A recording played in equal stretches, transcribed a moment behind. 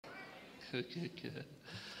Good.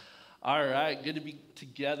 All right, good to be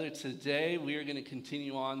together today. We are going to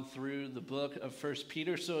continue on through the book of First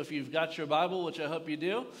Peter. So if you've got your Bible, which I hope you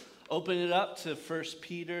do, open it up to First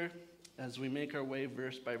Peter as we make our way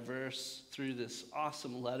verse by verse through this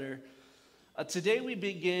awesome letter. Today we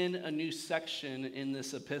begin a new section in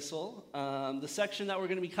this epistle. The section that we're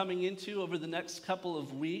going to be coming into over the next couple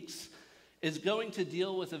of weeks is going to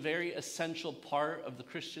deal with a very essential part of the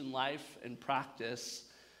Christian life and practice.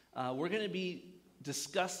 We're going to be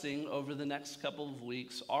discussing over the next couple of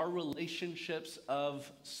weeks our relationships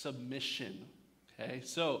of submission. Okay,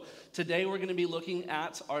 so today we're going to be looking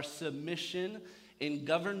at our submission in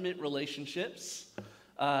government relationships.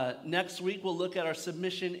 Next week we'll look at our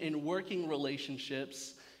submission in working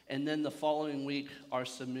relationships, and then the following week our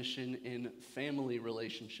submission in family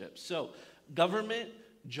relationships. So government,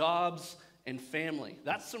 jobs, and family.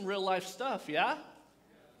 That's some real life stuff, yeah?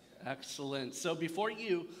 Excellent. So before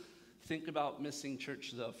you think about missing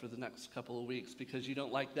church, though, for the next couple of weeks because you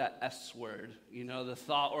don't like that S word, you know, the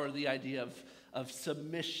thought or the idea of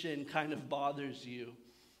submission kind of bothers you.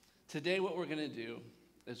 Today what we're going to do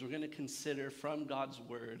is we're going to consider from God's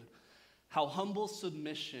word how humble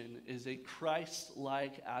submission is a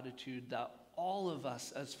Christ-like attitude that all of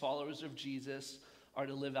us as followers of Jesus are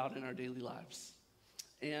to live out in our daily lives.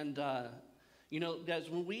 And you know, guys,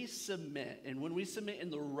 when we submit, and when we submit in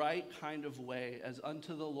the right kind of way as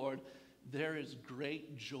unto the Lord, there is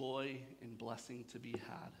great joy and blessing to be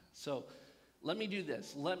had. So let me do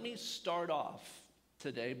this. Let me start off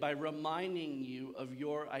today by reminding you of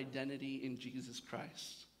your identity in Jesus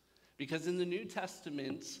Christ. Because in the New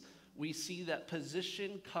Testament, we see that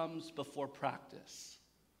position comes before practice.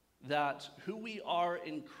 That who we are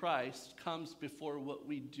in Christ comes before what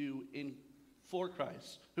we do for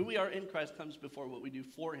Christ. Who we are in Christ comes before what we do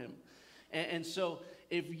for him. And so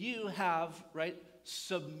if you have,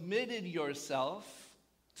 submitted yourself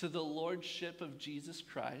to the lordship of Jesus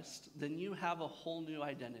Christ, then you have a whole new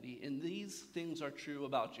identity. And these things are true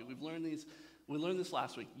about you. We learned this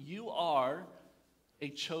last week. You are a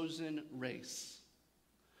chosen race.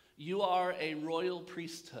 You are a royal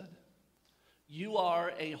priesthood. You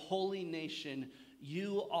are a holy nation.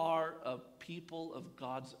 You are a people of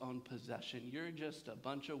God's own possession. You're just a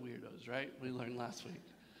bunch of weirdos, right? We learned last week.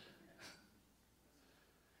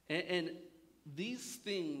 And these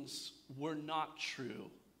things were not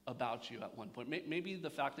true about you at one point. Maybe the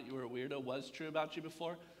fact that you were a weirdo was true about you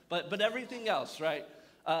before, but everything else, right?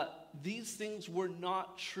 These things were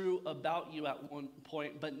not true about you at one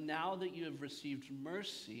point, but now that you have received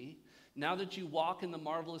mercy, now that you walk in the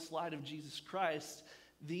marvelous light of Jesus Christ,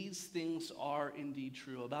 these things are indeed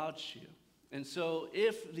true about you. And so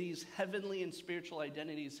if these heavenly and spiritual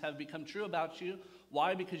identities have become true about you,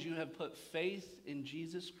 why? Because you have put faith in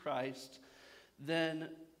Jesus Christ, then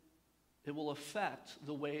it will affect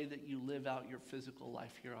the way that you live out your physical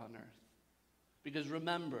life here on earth. Because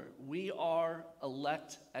remember, we are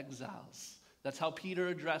elect exiles. That's how Peter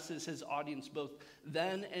addresses his audience both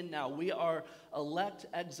then and now. We are elect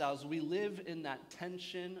exiles. We live in that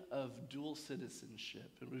tension of dual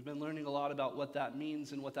citizenship. And we've been learning a lot about what that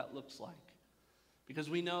means and what that looks like. Because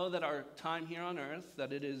we know that our time here on earth,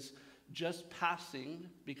 that it is just passing,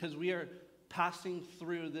 because we are passing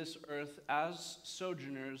through this earth as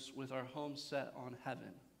sojourners with our home set on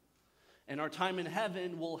heaven. And our time in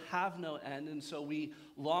heaven will have no end, and so we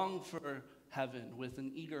long for heaven with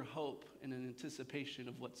an eager hope and an anticipation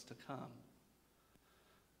of what's to come.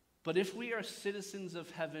 But if we are citizens of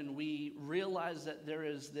heaven, we realize that there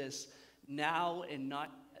is this now and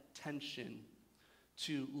not tension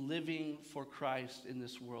to living for Christ in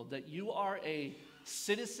this world. That you are a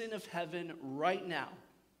citizen of heaven right now.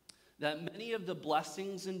 That many of the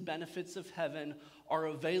blessings and benefits of heaven are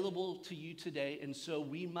available to you today, and so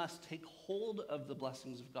we must take hold of the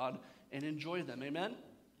blessings of God and enjoy them. Amen?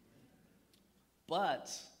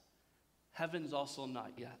 But heaven's also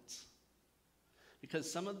not yet.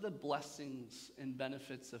 Because some of the blessings and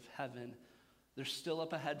benefits of heaven, they're still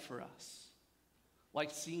up ahead for us. Like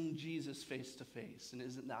seeing Jesus face to face, and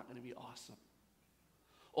isn't that going to be awesome?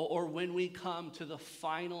 Or when we come to the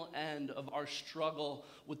final end of our struggle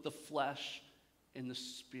with the flesh and the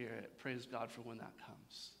spirit. Praise God for when that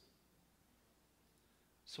comes.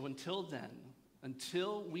 So until then,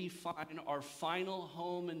 until we find our final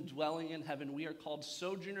home and dwelling in heaven, we are called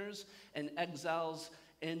sojourners and exiles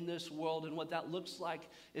in this world. And what that looks like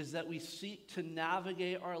is that we seek to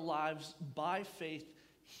navigate our lives by faith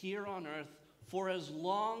here on earth for as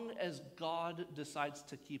long as God decides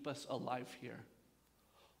to keep us alive here,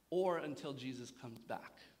 or until Jesus comes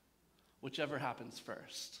back, whichever happens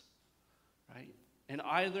first, right? And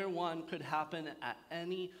either one could happen at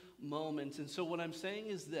any moment. And so what I'm saying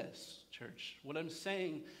is this, church. What I'm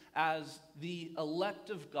saying as the elect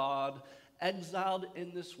of God, exiled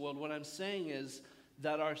in this world, what I'm saying is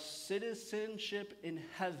that our citizenship in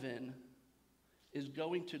heaven is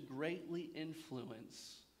going to greatly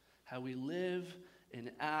influence how we live and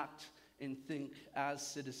act and think as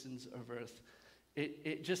citizens of earth.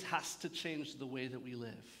 It just has to change the way that we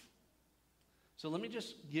live. So let me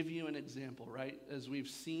just give you an example, right? As we've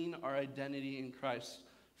seen our identity in Christ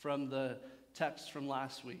from the text from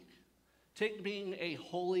last week. Take being a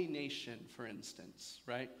holy nation, for instance,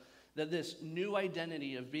 right? That this new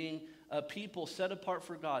identity of being a people set apart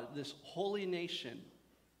for God, this holy nation,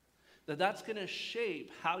 that's going to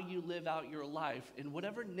shape how you live out your life in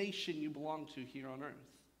whatever nation you belong to here on earth.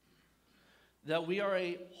 That we are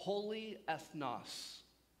a holy ethnos.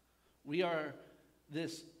 We are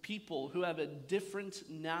this people who have a different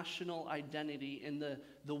national identity, and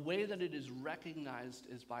the way that it is recognized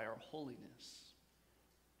is by our holiness.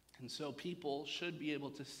 And so people should be able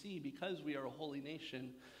to see, because we are a holy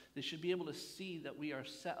nation, they should be able to see that we are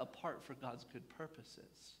set apart for God's good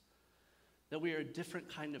purposes. That we are a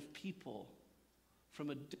different kind of people from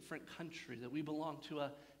a different country, that we belong to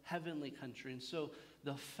a heavenly country. And so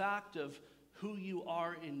the fact of who you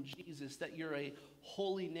are in Jesus, that you're a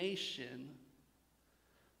holy nation,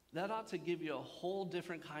 that ought to give you a whole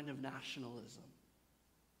different kind of nationalism,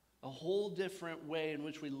 a whole different way in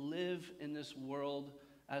which we live in this world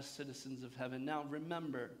as citizens of heaven. Now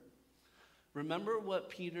remember what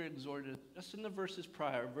Peter exhorted just in the verses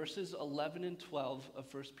prior, verses 11 and 12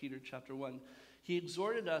 of 1 Peter chapter 1. He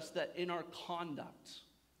exhorted us that in our conduct,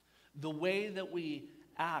 the way that we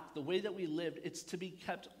act, the way that we live, it's to be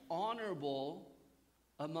kept honorable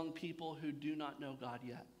among people who do not know God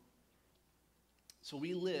yet. So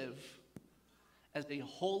we live as a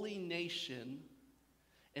holy nation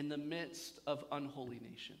in the midst of unholy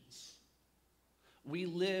nations. We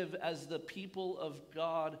live as the people of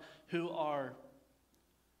God who are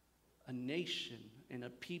a nation and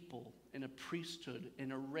a people and a priesthood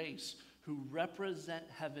and a race who represent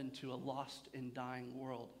heaven to a lost and dying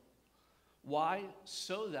world. Why?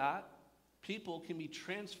 So that people can be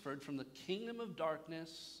transferred from the kingdom of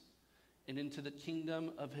darkness and into the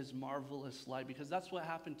kingdom of his marvelous light. Because that's what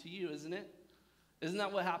happened to you, isn't it? Isn't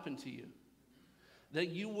that what happened to you? That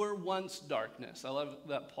you were once darkness. I love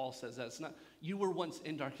that Paul says that. It's not, you were once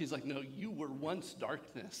in dark. He's like, no, you were once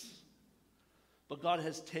darkness. But God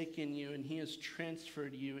has taken you and he has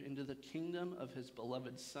transferred you into the kingdom of his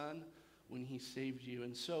beloved Son when he saved you.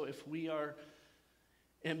 And so if we are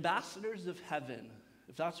ambassadors of heaven,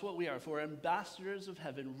 if that's what we are, if we're ambassadors of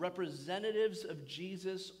heaven, representatives of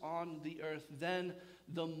Jesus on the earth, then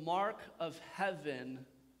the mark of heaven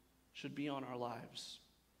should be on our lives.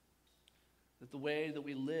 That the way that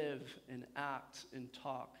we live and act and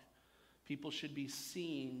talk, people should be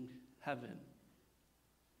seeing heaven.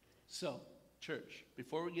 So, church,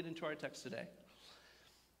 before we get into our text today,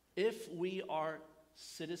 if we are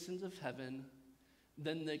citizens of heaven,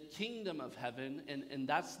 then the kingdom of heaven, and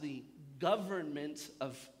that's the government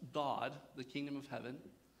of God, the kingdom of heaven,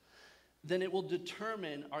 then it will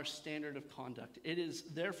determine our standard of conduct. It is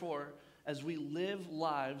therefore, as we live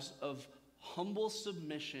lives of humble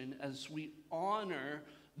submission, as we honor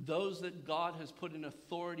those that God has put in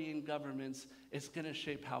authority in governments, it's going to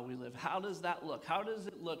shape how we live. How does that look? How does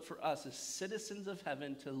it look for us as citizens of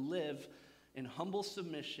heaven to live in humble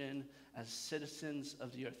submission as citizens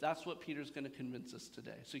of the earth? That's what Peter's going to convince us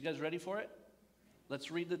today. So you guys ready for it? Let's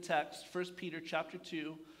read the text, 1 Peter chapter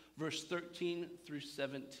 2, verse 13 through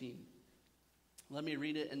 17. Let me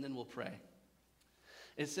read it and then we'll pray.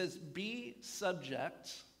 It says, "Be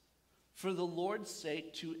subject for the Lord's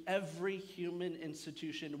sake to every human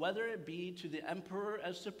institution, whether it be to the emperor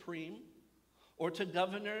as supreme or to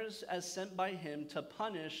governors as sent by him to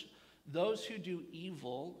punish those who do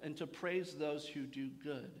evil and to praise those who do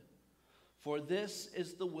good. For this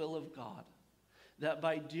is the will of God, that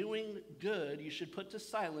by doing good you should put to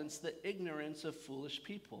silence the ignorance of foolish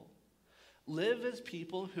people. Live as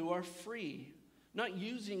people who are free, not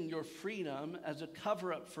using your freedom as a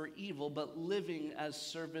cover-up for evil, but living as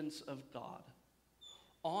servants of God.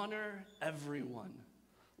 Honor everyone.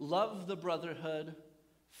 Love the brotherhood.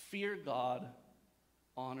 Fear God.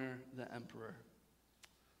 Honor the emperor."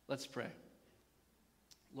 Let's pray.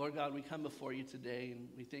 Lord God, we come before you today and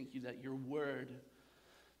we thank you that your word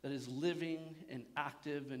that is living and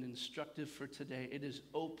active and instructive for today, it is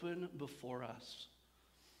open before us.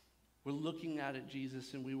 We're looking at it,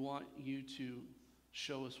 Jesus, and we want you to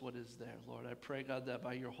show us what is there, Lord. I pray, God, that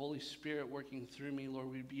by your Holy Spirit working through me, Lord,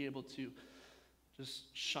 we'd be able to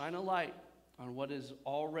just shine a light on what is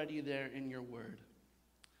already there in your word.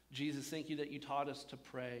 Jesus, thank you that you taught us to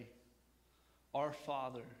pray, Our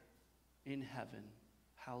Father in heaven,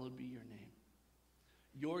 hallowed be your name.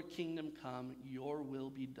 Your kingdom come, your will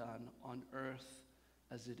be done on earth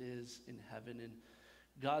as it is in heaven. And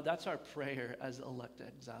God, that's our prayer as elect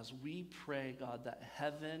exiles. We pray, God, that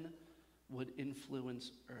heaven would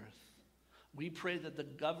influence earth. We pray that the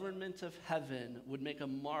government of heaven would make a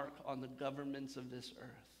mark on the governments of this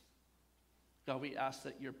earth. God, we ask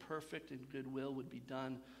that your perfect and good will would be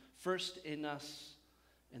done first in us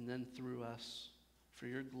and then through us for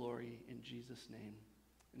your glory in Jesus' name.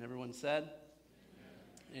 And everyone said,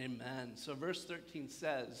 Amen. Amen. So verse 13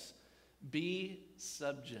 says, be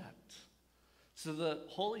subject. So the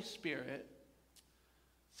Holy Spirit,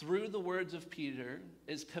 through the words of Peter,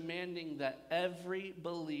 is commanding that every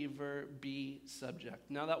believer be subject.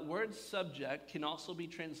 Now that word subject can also be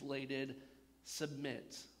translated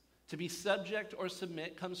submit. To be subject or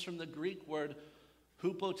submit comes from the Greek word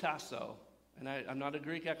hupotasso. And I'm not a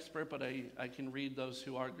Greek expert, but I can read those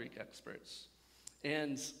who are Greek experts.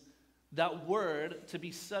 And that word, to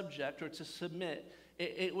be subject or to submit,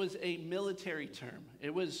 it was a military term.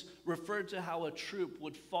 It was referred to how a troop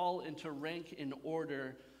would fall into rank in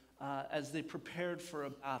order as they prepared for a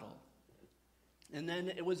battle. And then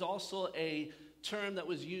it was also a term that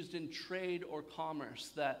was used in trade or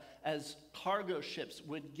commerce, that as cargo ships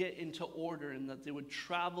would get into order and that they would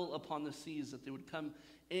travel upon the seas, that they would come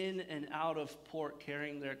in and out of port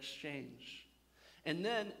carrying their exchange. And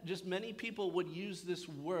then just many people would use this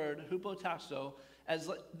word, hupotasso, as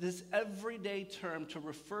this everyday term to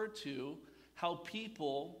refer to how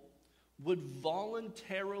people would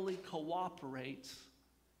voluntarily cooperate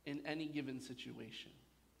in any given situation.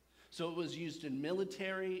 So it was used in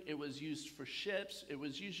military, it was used for ships, it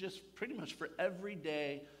was used just pretty much for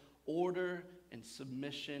everyday order and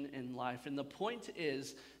submission in life. And the point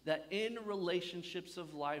is that in relationships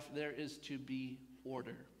of life, there is to be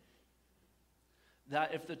order.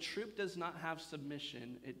 That if the troop does not have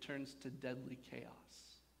submission, it turns to deadly chaos.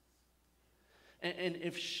 And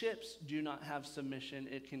if ships do not have submission,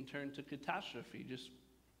 it can turn to catastrophe, just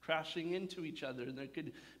crashing into each other. There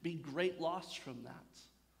could be great loss from that.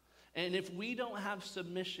 And if we don't have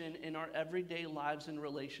submission in our everyday lives and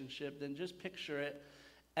relationship, then just picture it.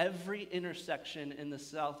 Every intersection in the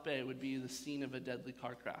South Bay would be the scene of a deadly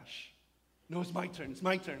car crash. No, it's my turn,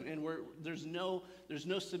 and there's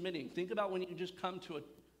no submitting. Think about when you just come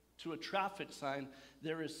to a traffic sign,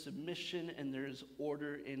 there is submission and there is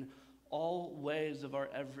order in all ways of our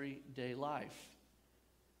everyday life.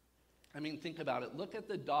 I mean, think about it. Look at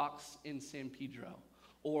the docks in San Pedro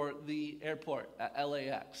or the airport at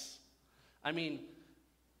LAX. I mean,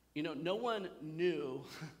 no one knew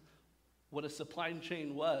what a supply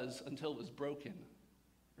chain was until it was broken,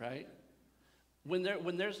 right? When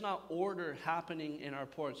there's not order happening in our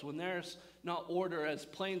ports, when there's not order as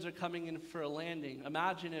planes are coming in for a landing,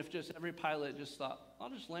 imagine if just every pilot just thought, I'll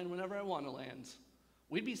just land whenever I want to land.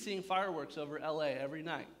 We'd be seeing fireworks over LA every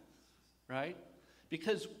night, right?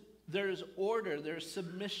 Because there's order, there's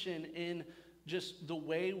submission in just the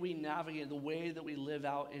way we navigate, the way that we live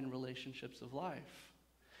out in relationships of life.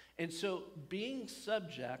 And so being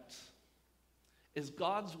subject is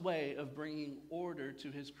God's way of bringing order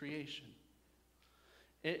to his creation.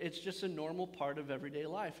 It's just a normal part of everyday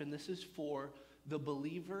life, and this is for the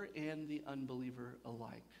believer and the unbeliever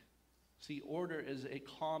alike. See, order is a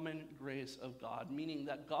common grace of God, meaning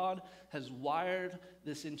that God has wired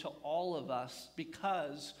this into all of us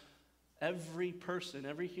because every person,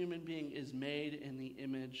 every human being is made in the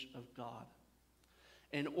image of God.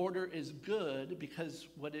 And order is good because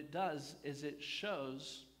what it does is it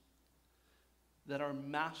shows that our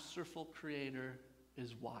masterful Creator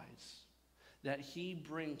is wise, that he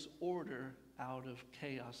brings order out of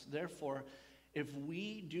chaos. Therefore, if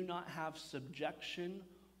we do not have subjection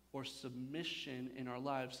or submission in our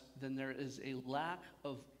lives, then there is a lack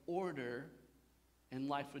of order and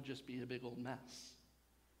life would just be a big old mess.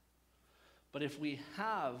 But if we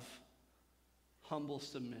have humble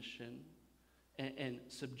submission and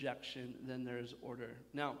subjection, then there's order.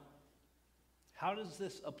 Now, how does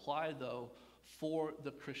this apply, though, for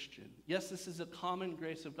the Christian? Yes, this is a common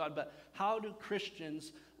grace of God, but how do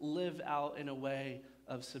Christians live out in a way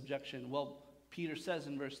of subjection? Well, Peter says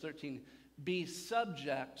in verse 13, be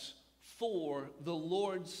subject for the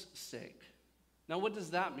Lord's sake. Now, what does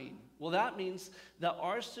that mean? Well, that means that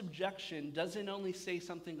our subjection doesn't only say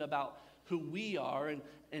something about who we are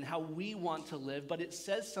and how we want to live, but it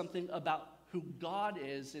says something about who God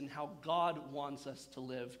is and how God wants us to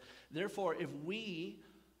live. Therefore, if we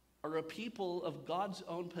are a people of God's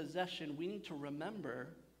own possession, we need to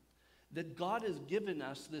remember that God has given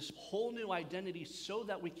us this whole new identity so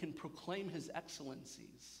that we can proclaim his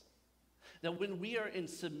excellencies. That when we are in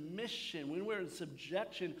submission, when we're in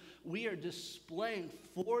subjection, we are displaying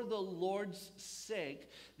for the Lord's sake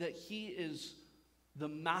that he is the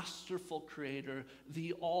masterful creator,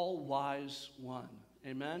 the all-wise one.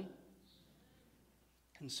 Amen?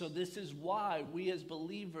 And so this is why we as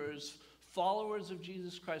believers, followers of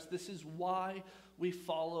Jesus Christ, this is why we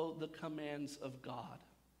follow the commands of God.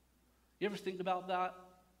 You ever think about that?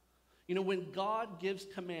 You know, when God gives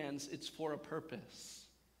commands, it's for a purpose.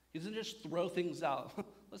 He doesn't just throw things out.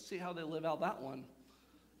 Let's see how they live out that one,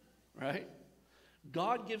 right?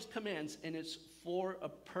 God gives commands, and it's for a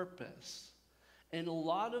purpose. And a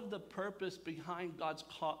lot of the purpose behind God's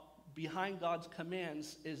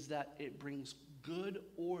commands is that it brings good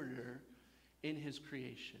order in his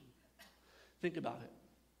creation. Think about it.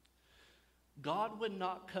 God would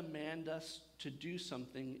not command us to do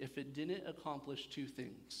something if it didn't accomplish two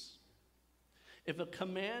things. If a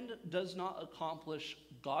command does not accomplish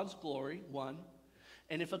God's glory, one,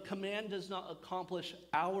 and if a command does not accomplish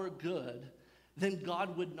our good, then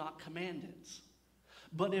God would not command it.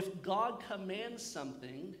 But if God commands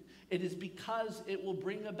something, it is because it will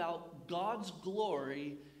bring about God's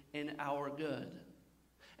glory and our good.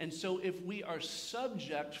 And so if we are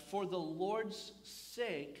subject for the Lord's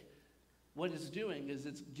sake, what it's doing is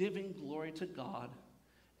it's giving glory to God,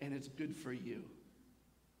 and it's good for you.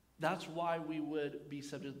 That's why we would be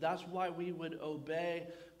subject. That's why we would obey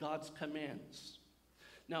God's commands.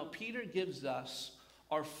 Now, Peter gives us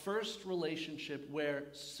our first relationship where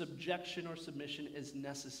subjection or submission is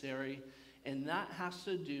necessary, and that has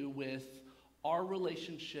to do with our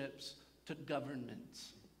relationships to government.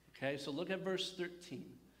 Okay, so look at verse 13.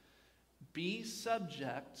 Be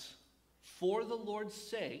subject for the Lord's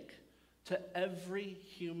sake to every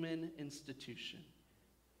human institution.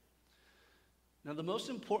 Now, the most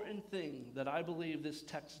important thing that I believe this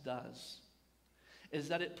text does is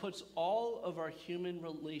that it puts all of our human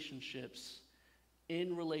relationships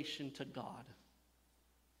in relation to God.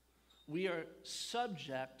 We are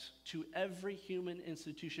subject to every human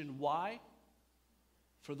institution. Why?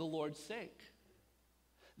 For the Lord's sake.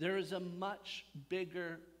 There is a much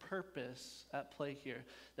bigger purpose at play here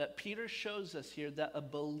that Peter shows us here, that a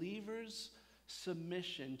believer's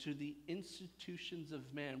submission to the institutions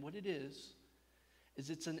of man, what it is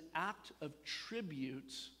it's an act of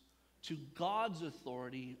tribute to God's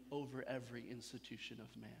authority over every institution of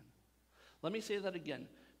man. Let me say that again.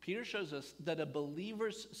 Peter shows us that a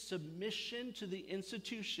believer's submission to the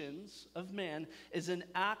institutions of man is an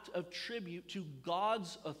act of tribute to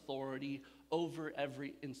God's authority over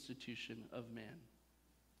every institution of man.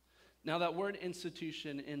 Now, that word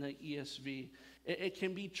institution in the ESV, it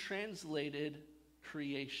can be translated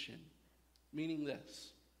creation, meaning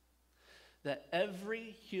this, that every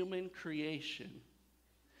human creation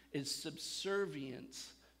is subservient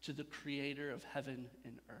to the creator of heaven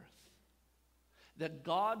and earth. That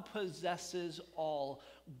God possesses all.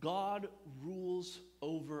 God rules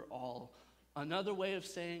over all. Another way of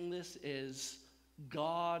saying this is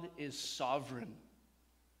God is sovereign.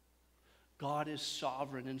 God is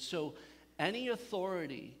sovereign. And so any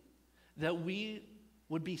authority that we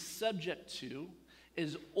would be subject to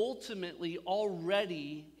is ultimately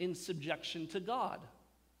already in subjection to God.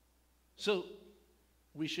 So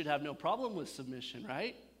we should have no problem with submission,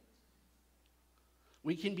 right?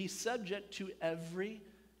 We can be subject to every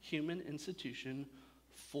human institution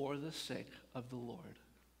for the sake of the Lord.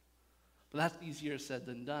 But that's easier said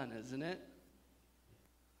than done, isn't it?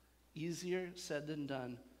 Easier said than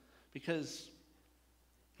done. Because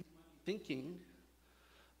thinking,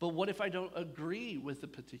 but what if I don't agree with a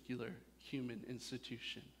particular human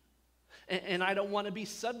institution? And I don't want to be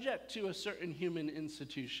subject to a certain human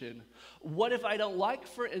institution. What if I don't like,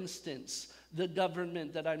 for instance, the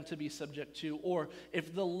government that I'm to be subject to, or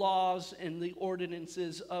if the laws and the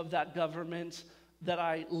ordinances of that government that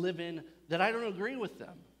I live in, that I don't agree with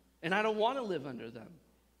them, and I don't want to live under them?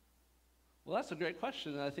 Well, that's a great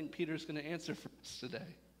question that I think Peter's going to answer for us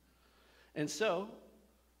today. And so,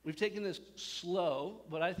 we've taken this slow,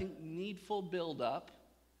 but I think needful build-up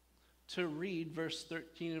to read verse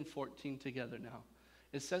 13 and 14 together now.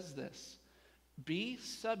 It says this: be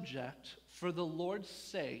subject for the Lord's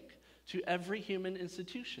sake to every human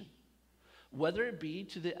institution, whether it be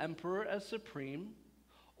to the emperor as supreme,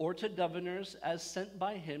 or to governors as sent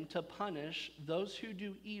by him to punish those who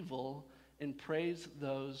do evil and praise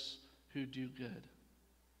those who do good.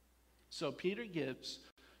 So Peter gives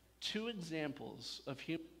two examples of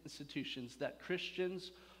human institutions that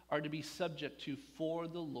Christians are to be subject to for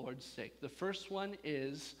the Lord's sake. The first one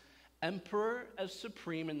is emperor as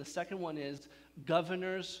supreme, and the second one is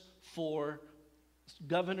governors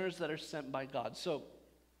that are sent by God. So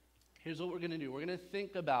here's what we're going to do. We're going to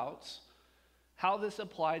think about how this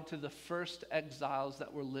applied to the first exiles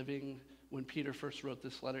that were living when Peter first wrote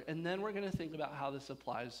this letter, and then we're going to think about how this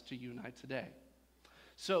applies to you and I today.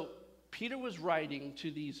 So Peter was writing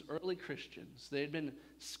to these early Christians. They had been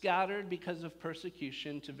scattered because of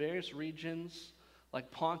persecution to various regions like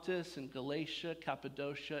Pontus and Galatia,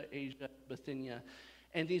 Cappadocia, Asia, Bithynia.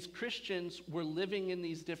 And these Christians were living in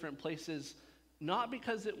these different places not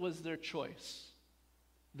because it was their choice.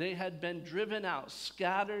 They had been driven out,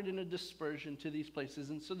 scattered in a dispersion to these places,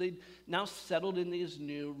 and so they now settled in these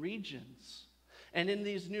new regions. And in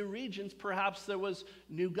these new regions, perhaps there was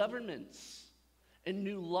new governments and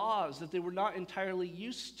new laws that they were not entirely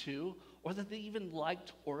used to or that they even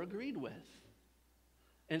liked or agreed with.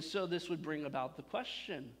 And so this would bring about the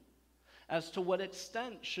question, as to what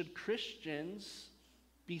extent should Christians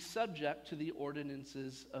be subject to the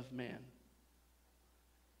ordinances of man?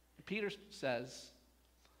 Peter says,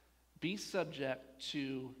 be subject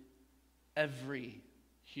to every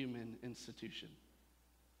human institution.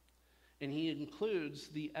 And he includes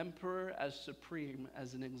the emperor as supreme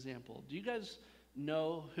as an example. Do you guys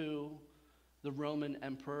know who the Roman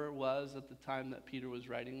emperor was at the time that Peter was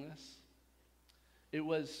writing this? It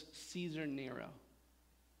was Caesar Nero.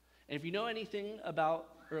 And if you know anything about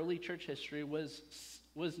early church history, was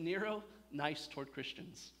Nero nice toward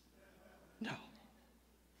Christians? No.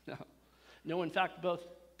 No, in fact, both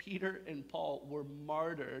Peter and Paul were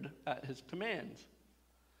martyred at his command.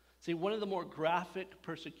 See, one of the more graphic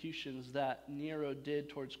persecutions that Nero did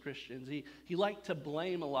towards Christians, he liked to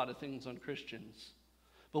blame a lot of things on Christians.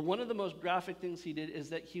 But one of the most graphic things he did is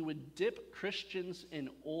that he would dip Christians in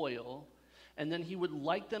oil, and then he would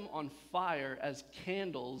light them on fire as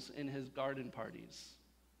candles in his garden parties.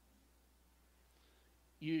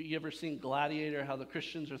 You ever seen Gladiator, how the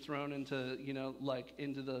Christians are thrown into,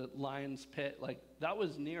 into the lion's pit? Like, that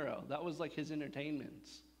was Nero. That was like his entertainment.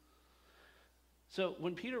 So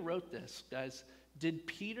when Peter wrote this, guys, did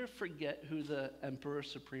Peter forget who the Emperor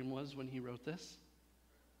Supreme was when he wrote this?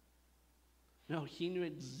 No, he knew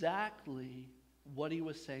exactly what he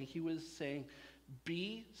was saying. He was saying,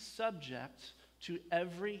 be subject to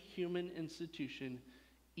every human institution,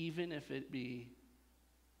 even if it be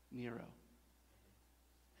Nero.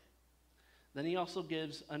 Then he also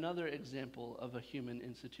gives another example of a human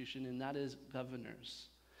institution, and that is governors.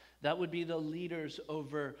 That would be the leaders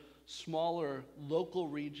over smaller local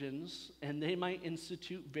regions, and they might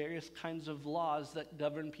institute various kinds of laws that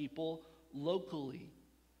govern people locally.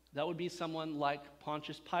 That would be someone like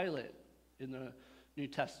Pontius Pilate in the New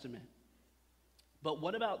Testament. But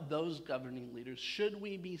what about those governing leaders? Should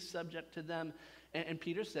we be subject to them? And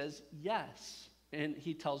Peter says yes, and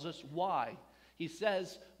he tells us why. He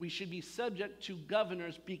says we should be subject to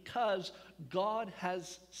governors because God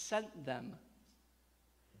has sent them.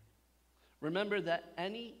 Remember that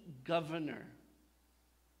any governor,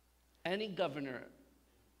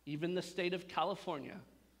 even the state of California,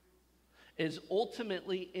 is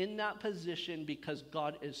ultimately in that position because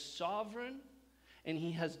God is sovereign and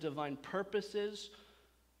he has divine purposes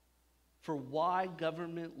for why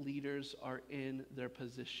government leaders are in their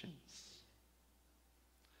positions.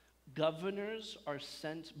 Governors are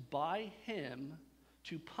sent by him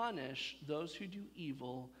to punish those who do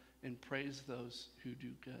evil and praise those who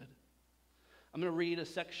do good. I'm going to read a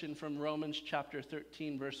section from Romans chapter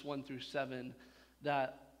 13, verse 1 through 7,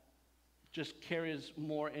 that just carries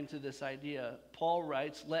more into this idea. Paul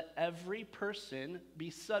writes, "Let every person be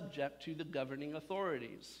subject to the governing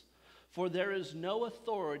authorities, for there is no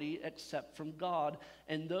authority except from God,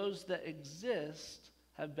 and those that exist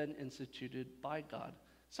have been instituted by God."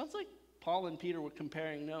 Sounds like Paul and Peter were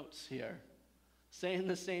comparing notes here, saying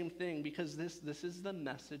the same thing, because this is the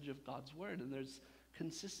message of God's word, and there's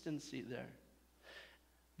consistency there.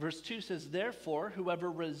 Verse 2 says, "Therefore, whoever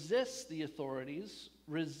resists the authorities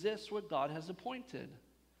resists what God has appointed,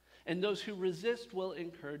 and those who resist will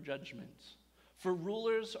incur judgment. For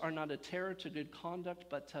rulers are not a terror to good conduct,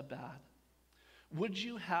 but to bad. Would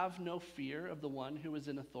you have no fear of the one who is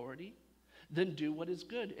in authority? Then do what is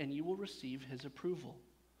good, and you will receive his approval.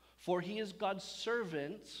 For he is God's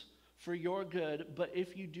servant for your good, but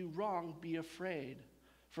if you do wrong, be afraid.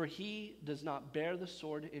 For he does not bear the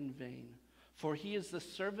sword in vain. For he is the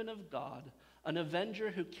servant of God, an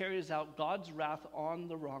avenger who carries out God's wrath on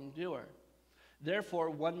the wrongdoer.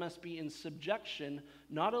 Therefore, one must be in subjection,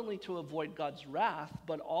 not only to avoid God's wrath,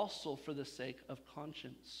 but also for the sake of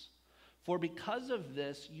conscience. For because of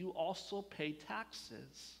this, you also pay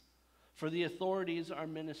taxes. For the authorities are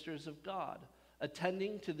ministers of God.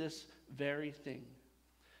 attending to this very thing.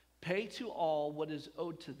 Pay to all what is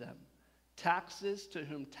owed to them. Taxes to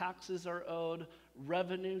whom taxes are owed,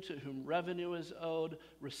 revenue to whom revenue is owed,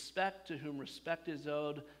 respect to whom respect is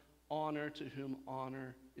owed, honor to whom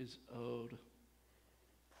honor is owed.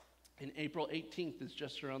 And April 18th is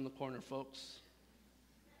just around the corner, folks.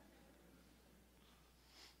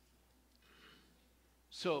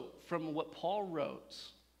 So from what Paul wrote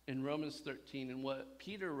in Romans 13 and what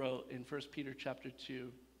Peter wrote in 1 Peter chapter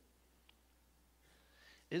 2,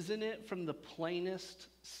 isn't it from the plainest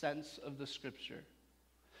sense of the scripture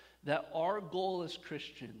that our goal as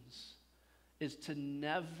Christians is to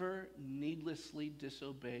never needlessly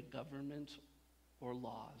disobey government or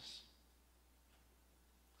laws?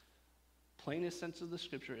 Plainest sense of the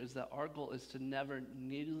scripture is that our goal is to never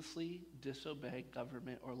needlessly disobey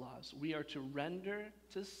government or laws. We are to render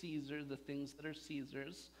to Caesar the things that are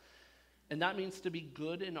Caesar's, and that means to be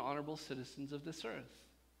good and honorable citizens of this earth.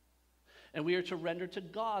 And we are to render to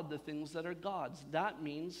God the things that are God's. That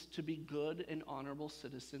means to be good and honorable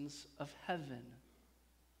citizens of heaven.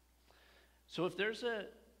 So if there's an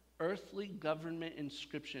earthly government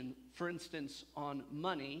inscription, for instance, on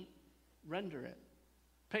money, render it.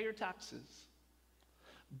 Pay your taxes.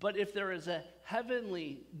 But if there is a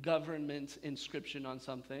heavenly government inscription on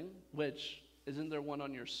something, which isn't there one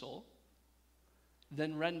on your soul,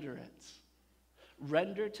 then render it.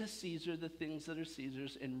 Render to Caesar the things that are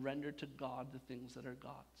Caesar's, and render to God the things that are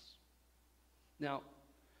God's. Now,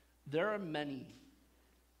 there are many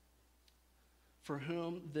for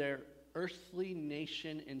whom their earthly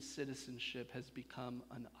nation and citizenship has become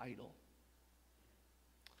an idol.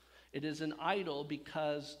 It is an idol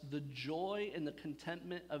because the joy and the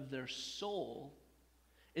contentment of their soul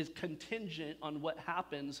is contingent on what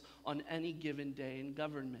happens on any given day in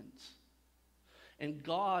government. And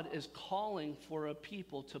God is calling for a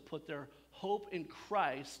people to put their hope in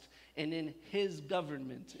Christ and in his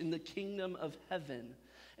government, in the kingdom of heaven,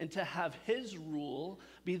 and to have his rule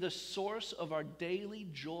be the source of our daily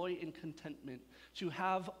joy and contentment, to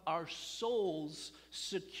have our souls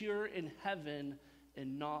secure in heaven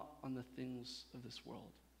and not on the things of this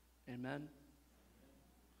world. Amen?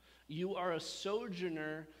 You are a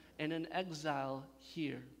sojourner and an exile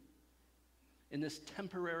here in this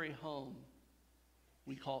temporary home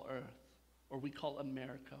we call Earth, or we call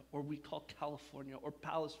America, or we call California, or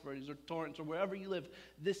Palos Verdes, or Torrance, or wherever you live.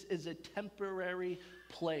 This is a temporary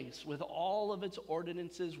place with all of its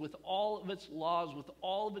ordinances, with all of its laws, with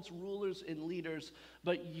all of its rulers and leaders,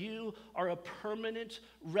 but you are a permanent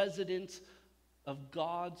resident of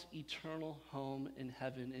God's eternal home in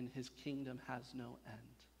heaven, and his kingdom has no end.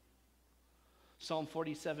 Psalm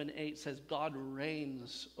 47:8 says, God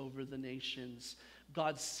reigns over the nations.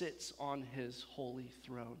 God sits on his holy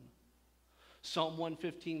throne. Psalm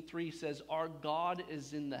 115:3 says, our God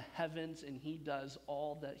is in the heavens and he does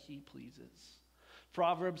all that he pleases.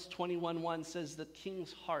 Proverbs 21:1 says, the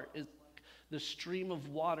king's heart is like the stream of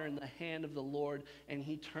water in the hand of the Lord, and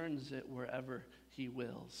he turns it wherever he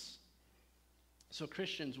wills. So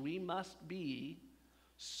Christians, we must be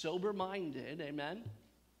sober-minded, amen?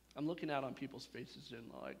 I'm looking out on people's faces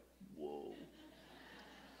and like, whoa.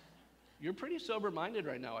 You're pretty sober-minded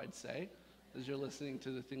right now, I'd say, as you're listening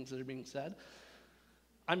to the things that are being said.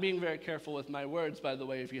 I'm being very careful with my words, by the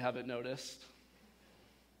way, if you haven't noticed.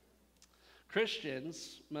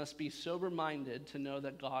 Christians must be sober-minded to know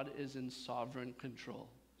that God is in sovereign control.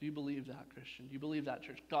 Do you believe that, Christian? Do you believe that,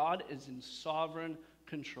 church? God is in sovereign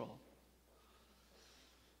control.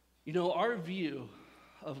 You know, our view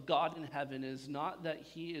of God in heaven is not that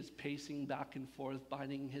he is pacing back and forth,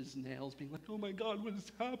 biting his nails, being like, oh my God, what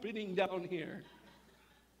is happening down here?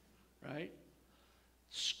 Right?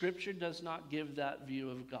 Scripture does not give that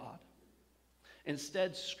view of God.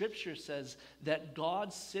 Instead, Scripture says that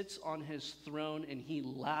God sits on his throne and he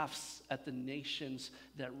laughs at the nations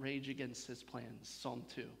that rage against his plans. Psalm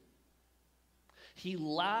 2. He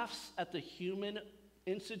laughs at the human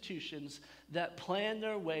institutions that plan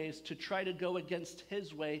their ways to try to go against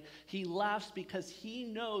his way. He laughs because he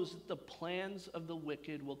knows that the plans of the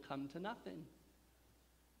wicked will come to nothing.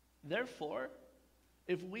 Therefore,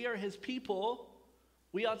 if we are his people,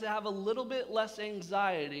 we ought to have a little bit less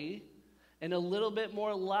anxiety and a little bit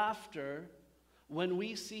more laughter when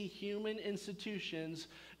we see human institutions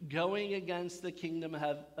going against the kingdom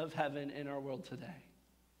of heaven in our world today.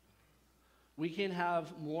 We can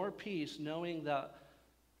have more peace knowing that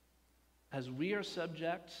as we are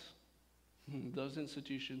subject, those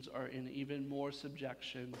institutions are in even more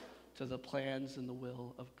subjection to the plans and the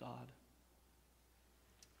will of God.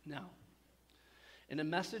 Now, In a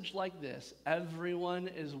message like this, everyone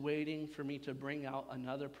is waiting for me to bring out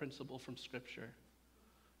another principle from Scripture.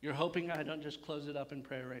 You're hoping I don't just close it up in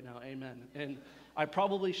prayer right now. Amen. And I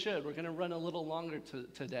probably should. We're going to run a little longer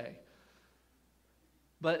today.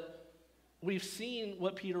 But we've seen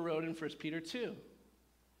what Peter wrote in 1 Peter 2.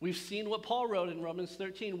 We've seen what Paul wrote in Romans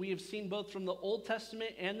 13. We have seen both from the Old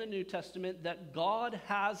Testament and the New Testament that God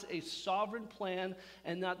has a sovereign plan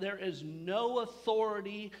and that there is no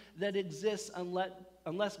authority that exists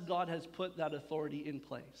unless God has put that authority in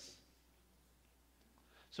place.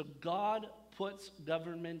 So God puts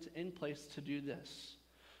government in place to do this,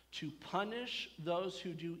 to punish those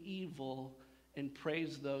who do evil and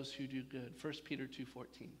praise those who do good. 1 Peter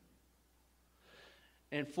 2:14.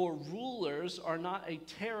 And for rulers are not a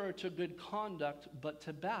terror to good conduct, but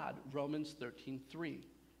to bad. Romans 13:3.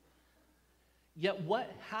 Yet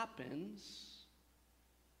what happens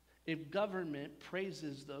if government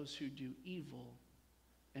praises those who do evil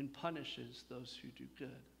and punishes those who do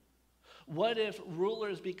good? What if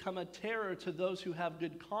rulers become a terror to those who have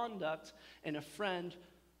good conduct and a friend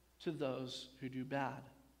to those who do bad?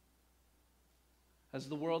 Has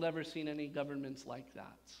the world ever seen any governments like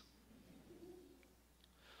that?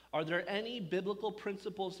 Are there any biblical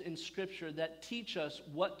principles in Scripture that teach us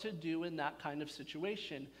what to do in that kind of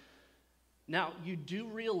situation? Now, you do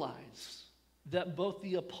realize that both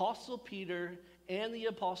the Apostle Peter and the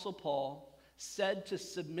Apostle Paul said to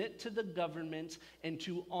submit to the government and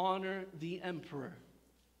to honor the emperor.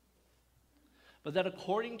 But that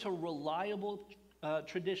according to reliable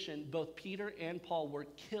tradition, both Peter and Paul were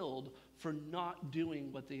killed for not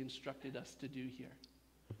doing what they instructed us to do here.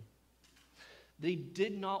 They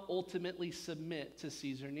did not ultimately submit to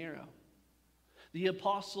Caesar Nero. The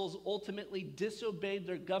apostles ultimately disobeyed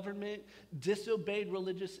their government, disobeyed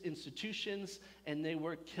religious institutions, and they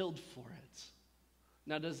were killed for it.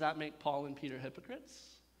 Now, does that make Paul and Peter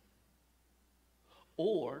hypocrites?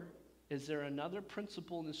 Or is there another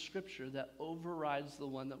principle in the Scripture that overrides the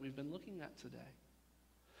one that we've been looking at today?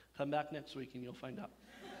 Come back next week and you'll find out.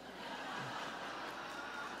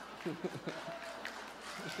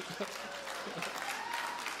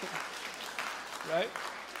 Right?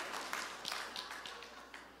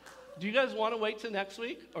 Do you guys want to wait till next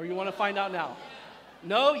week, or you want to find out now?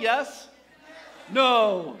 No? Yes?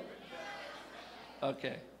 No?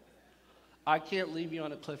 Okay. I can't leave you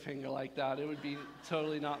on a cliffhanger like that. It would be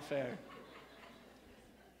totally not fair.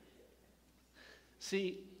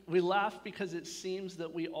 See, we laugh because it seems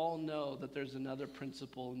that we all know that there's another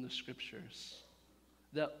principle in the Scriptures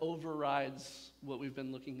that overrides what we've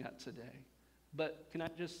been looking at today. But can I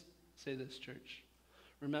just say this, church?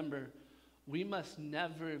 Remember, we must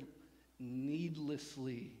never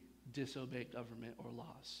needlessly disobey government or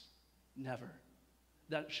laws. Never.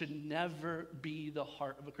 That should never be the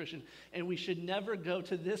heart of a Christian. And we should never go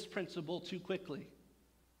to this principle too quickly.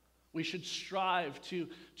 We should strive to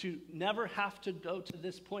never have to go to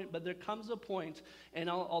this point. But there comes a point, and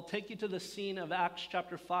I'll take you to the scene of Acts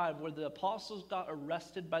chapter 5, where the apostles got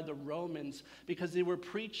arrested by the Romans because they were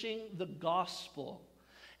preaching the gospel.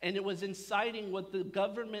 And it was inciting what the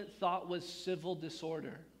government thought was civil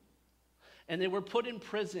disorder. And they were put in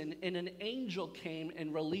prison, and an angel came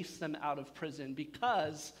and released them out of prison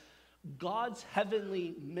because God's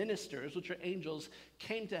heavenly ministers, which are angels,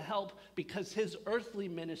 came to help because his earthly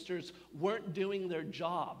ministers weren't doing their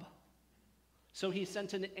job. So he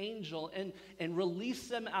sent an angel and released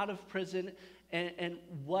them out of prison. And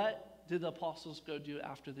what did the apostles go do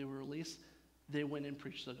after they were released? They went and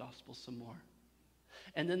preached the gospel some more.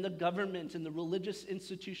 And then the government and the religious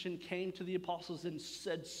institution came to the apostles and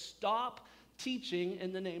said, stop teaching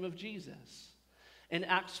in the name of Jesus. In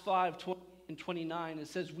Acts 5:20 and 29, it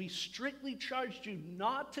says, we strictly charged you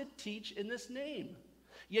not to teach in this name.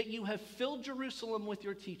 Yet you have filled Jerusalem with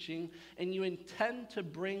your teaching, and you intend to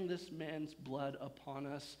bring this man's blood upon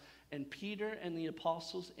us. And Peter and the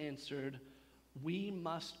apostles answered, we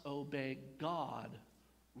must obey God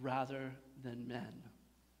rather than men.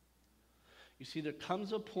 You see, there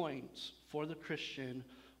comes a point for the Christian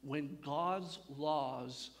when God's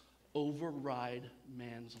laws override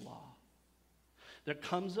man's law. There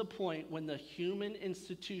comes a point when the human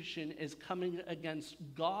institution is coming against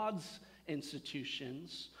God's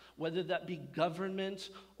institutions, whether that be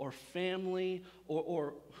government or family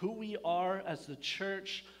or who we are as the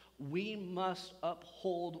church. We must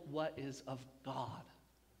uphold what is of God.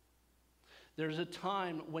 There's a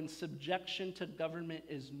time when subjection to government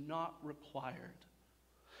is not required.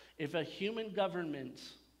 If a human government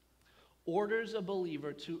orders a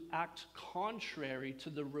believer to act contrary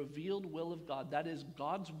to the revealed will of God, that is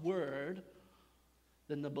God's word,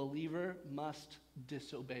 then the believer must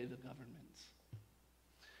disobey the government.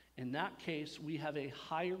 In that case, we have a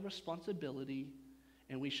higher responsibility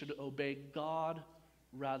and we should obey God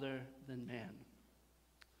rather than man.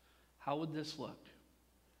 How would this look?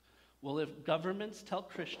 Well, if governments tell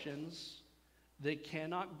Christians they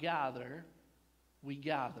cannot gather, we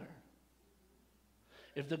gather.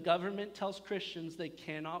 If the government tells Christians they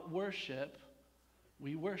cannot worship,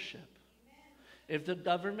 we worship. If the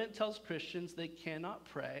government tells Christians they cannot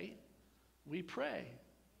pray, we pray.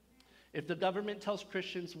 If the government tells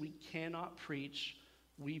Christians we cannot preach,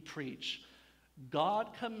 we preach. God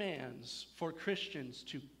commands for Christians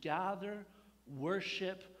to gather,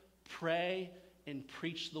 worship, pray, and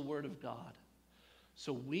preach the word of God.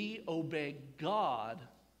 So we obey God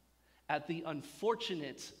at the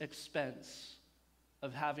unfortunate expense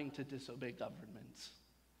of having to disobey government.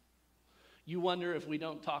 You wonder if we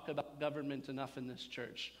don't talk about government enough in this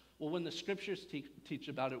church. Well, when the scriptures teach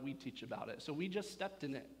about it, we teach about it. So we just stepped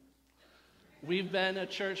in it. We've been a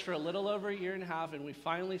church for a little over a year and a half, and we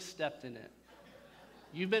finally stepped in it.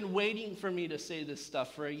 You've been waiting for me to say this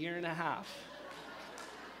stuff for a year and a half.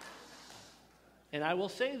 And I will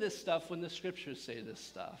say this stuff when the scriptures say this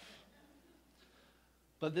stuff.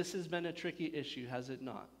 But this has been a tricky issue, has it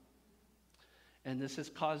not? And this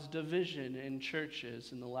has caused division in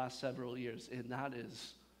churches in the last several years. And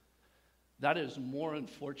that is more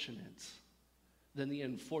unfortunate than the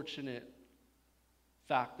unfortunate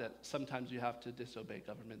fact that sometimes you have to disobey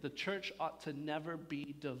government. The church ought to never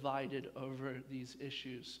be divided over these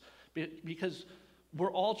issues because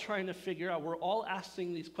we're all trying to figure out, we're all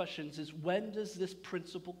asking these questions, is when does this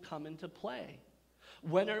principle come into play?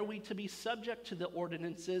 When are we to be subject to the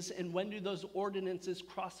ordinances, and when do those ordinances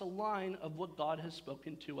cross a line of what God has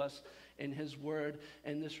spoken to us in his word?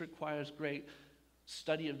 And this requires great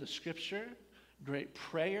study of the scripture, great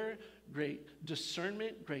prayer, great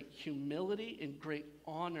discernment, great humility, and great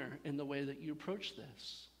honor in the way that you approach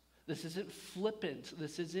this. This isn't flippant.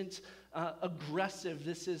 This isn't aggressive.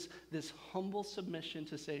 This is this humble submission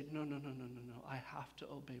to say, no. I have to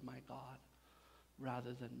obey my God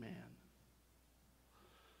rather than man.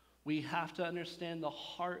 We have to understand the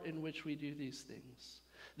heart in which we do these things.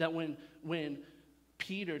 That when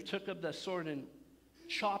Peter took up the sword and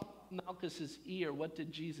chopped Malchus's ear, what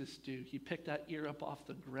did Jesus do? He picked that ear up off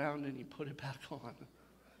the ground and he put it back on.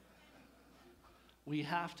 We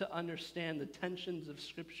have to understand the tensions of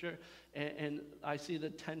Scripture, and I see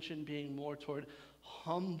the tension being more toward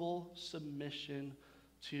humble submission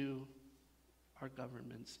to our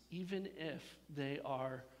governments, even if they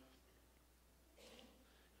are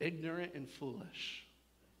ignorant and foolish,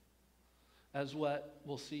 as what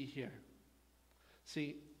we'll see here.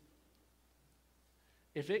 See,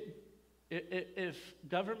 if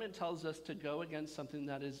government tells us to go against something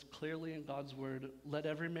that is clearly in God's word, let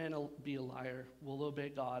every man be a liar, we'll obey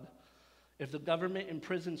God. If the government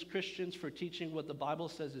imprisons Christians for teaching what the Bible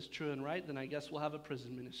says is true and right, then I guess we'll have a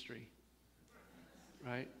prison ministry,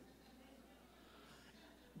 right?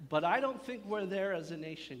 But I don't think we're there as a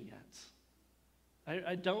nation yet.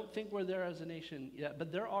 I don't think we're there as a nation yet,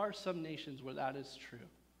 but there are some nations where that is true,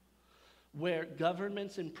 where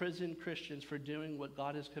governments imprison Christians for doing what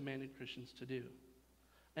God has commanded Christians to do.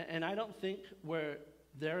 And I don't think we're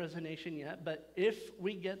there as a nation yet, but if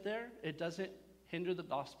we get there, it doesn't hinder the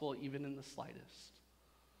gospel even in the slightest.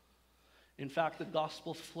 In fact, the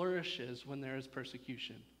gospel flourishes when there is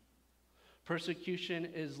persecution. Persecution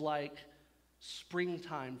is like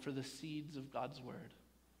springtime for the seeds of God's word.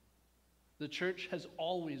 The church has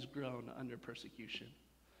always grown under persecution.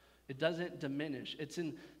 It doesn't diminish. It's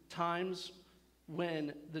in times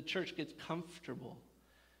when the church gets comfortable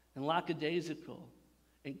and lackadaisical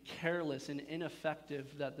and careless and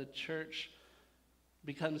ineffective that the church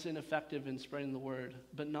becomes ineffective in spreading the word,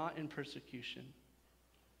 but not in persecution.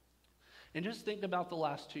 And just think about the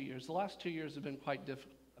last 2 years. The last 2 years have been quite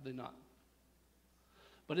difficult, have they not?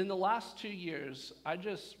 But in the last 2 years,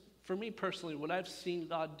 for me personally, what I've seen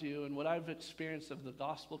God do and what I've experienced of the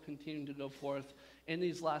gospel continuing to go forth in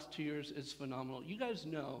these last 2 years is phenomenal. You guys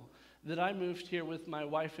know that I moved here with my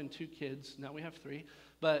wife and 2 kids. Now we have 3.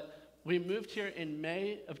 But we moved here in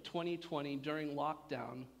May of 2020 during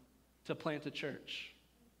lockdown to plant a church.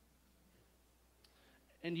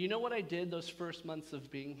 And you know what I did those first months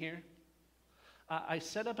of being here? I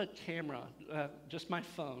set up a camera, just my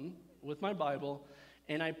phone, with my Bible,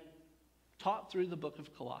 and I taught through the book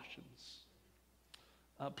of Colossians.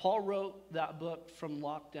 Paul wrote that book from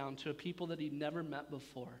lockdown to a people that he'd never met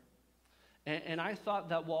before. And I thought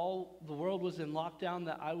that while the world was in lockdown,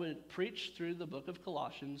 that I would preach through the book of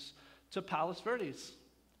Colossians to Palos Verdes,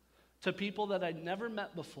 to people that I'd never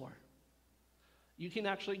met before. You can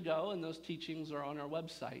actually go, and those teachings are on our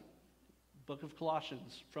website, book of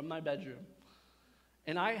Colossians, from my bedroom.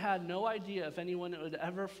 And I had no idea if anyone would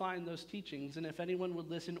ever find those teachings and if anyone would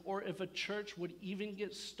listen or if a church would even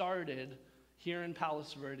get started here in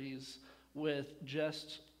Palos Verdes with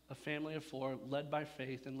just a family of 4 led by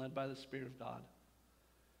faith and led by the Spirit of God.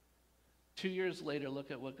 2 years later, look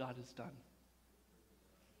at what God has done.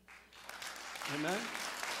 Amen?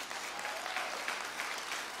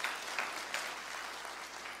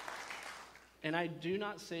 And I do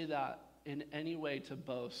not say that in any way to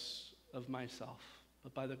boast of myself,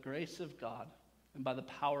 but by the grace of God and by the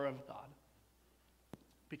power of God.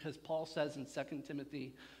 Because Paul says in 2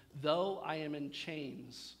 Timothy, though I am in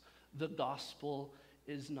chains, the gospel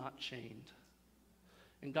is not chained.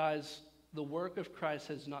 And guys, the work of Christ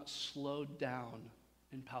has not slowed down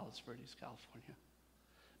in Palos Verdes, California,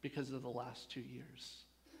 because of the last 2 years.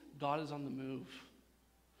 God is on the move.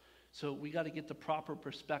 So we got to get the proper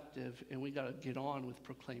perspective, and we got to get on with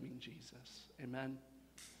proclaiming Jesus. Amen?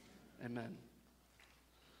 Amen.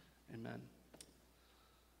 Amen.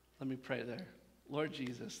 Let me pray there. Lord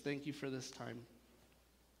Jesus, thank you for this time.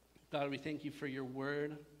 God, we thank you for your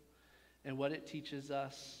word and what it teaches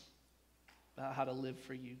us about how to live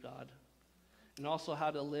for you, God, and also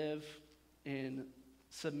how to live in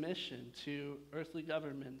submission to earthly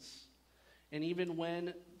governments. And even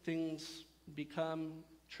when things become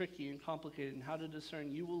tricky and complicated and how to discern,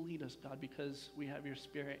 you will lead us, God, because we have your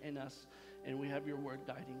Spirit in us and we have your word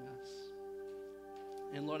guiding us.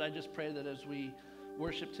 And Lord, I just pray that as we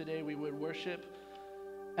worship today, we would worship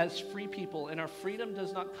as free people, and our freedom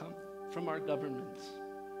does not come from our governments.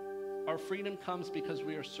 Our freedom comes because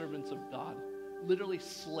we are servants of God, literally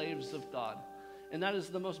slaves of God. And that is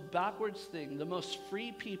the most backwards thing. The most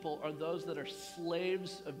free people are those that are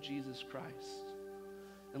slaves of Jesus Christ.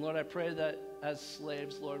 And Lord, I pray that as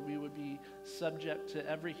slaves, Lord, we would be subject to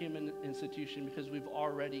every human institution because we've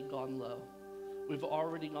already gone low. We've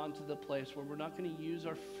already gone to the place where we're not going to use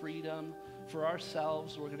our freedom for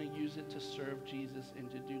ourselves. We're going to use it to serve Jesus and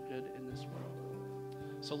to do good in this world.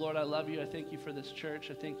 So Lord, I love you. I thank you for this church.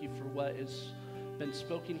 I thank you for what has been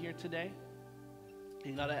spoken here today.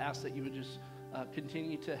 And God, I ask that you would just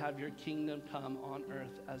continue to have your kingdom come on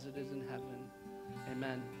earth as it is in heaven.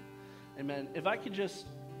 Amen. Amen. If I could just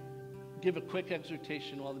give a quick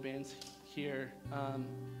exhortation while the band's here.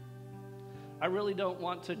 I really don't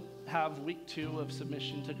want to have week 2 of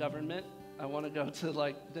submission to government. I want to go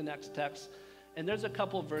to the next text. And there's a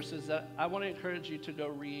couple of verses that I want to encourage you to go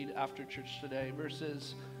read after church today.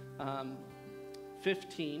 Verses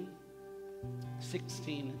 15,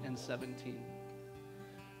 16, and 17.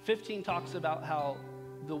 15 talks about how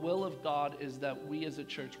the will of God is that we as a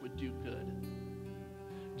church would do good.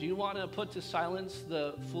 Do you want to put to silence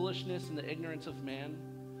the foolishness and the ignorance of man?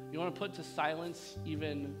 You want to put to silence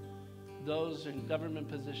even those in government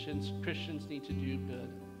positions? Christians need to do good.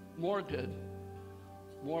 More good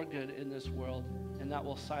in this world, and that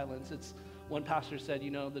will silence. It's one pastor said,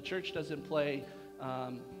 the church doesn't play,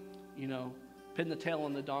 pin the tail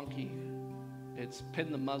on the donkey. It's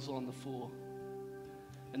pin the muzzle on the fool.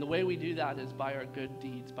 And the way we do that is by our good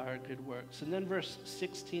deeds, by our good works. And then verse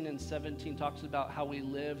 16 and 17 talks about how we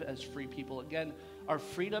live as free people. Again, our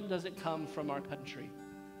freedom doesn't come from our country.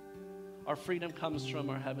 Our freedom comes from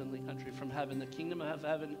our heavenly country, from heaven. The kingdom of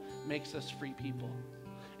heaven makes us free people.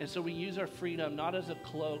 And so we use our freedom not as a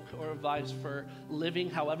cloak or a vice for living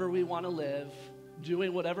however we want to live,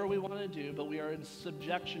 doing whatever we want to do, but we are in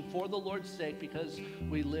subjection for the Lord's sake because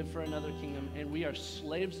we live for another kingdom, and we are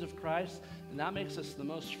slaves of Christ, and that makes us the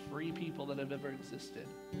most free people that have ever existed.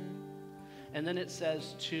 And then it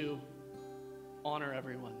says to honor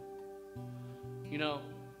everyone.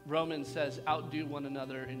 Romans says, outdo one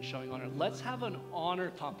another in showing honor. Let's have an honor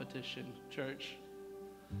competition, church.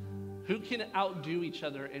 Who can outdo each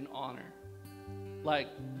other in honor?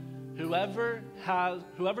 Whoever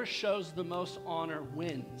shows the most honor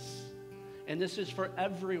wins. And this is for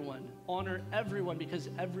everyone. Honor everyone because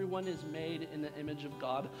everyone is made in the image of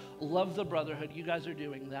God. Love the brotherhood. You guys are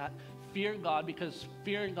doing that. Fear God because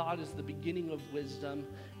fearing God is the beginning of wisdom.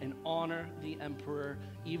 And honor the emperor,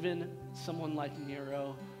 even someone like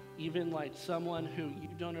Nero, even like someone who you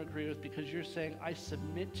don't agree with, because you're saying, I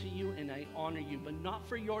submit to you and I honor you, but not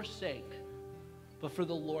for your sake, but for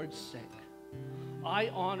the Lord's sake. I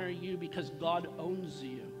honor you because God owns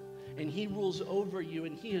you and he rules over you,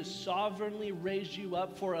 and he has sovereignly raised you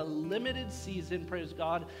up for a limited season, praise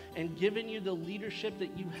God, and given you the leadership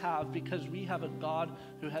that you have because we have a God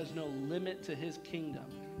who has no limit to his kingdom.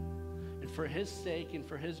 And for his sake and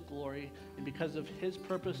for his glory and because of his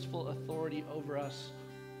purposeful authority over us,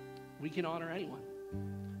 we can honor anyone.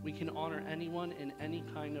 We can honor anyone in any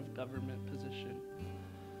kind of government position.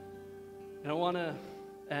 And I want to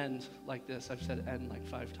end like this. I've said end like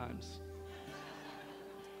 5 times.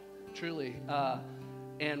 Truly.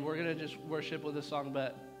 And we're going to just worship with a song,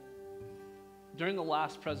 but during the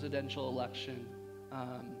last presidential election,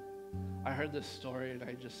 I heard this story and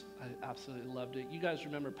I absolutely loved it. You guys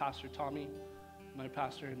remember Pastor Tommy, my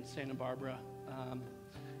pastor in Santa Barbara,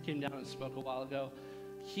 came down and spoke a while ago.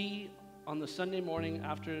 He, on the Sunday morning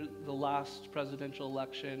after the last presidential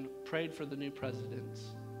election, prayed for the new presidents.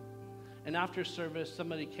 And after service,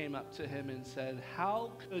 somebody came up to him and said,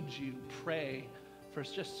 how could you pray for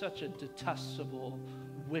just such a detestable,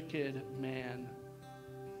 wicked man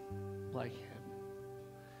like him?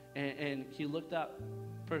 And he looked that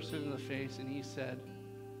person in the face and he said,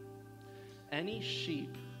 any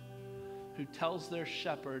sheep who tells their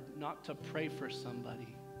shepherd not to pray for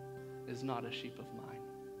somebody is not a sheep of mine.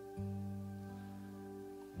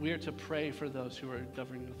 We are to pray for those who are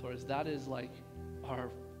governing authorities. That is like our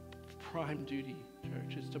prime duty,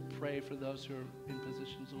 church, is to pray for those who are in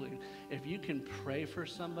positions of leading. If you can pray for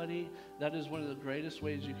somebody, that is one of the greatest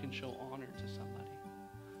ways you can show honor to somebody.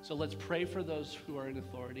 So let's pray for those who are in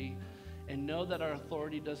authority and know that our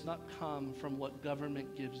authority does not come from what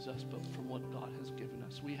government gives us, but from what God has given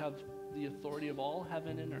us. We have the authority of all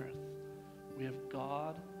heaven and earth. We have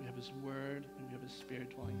God, we have His Word, and we have His Spirit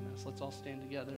dwelling in us. Let's all stand together.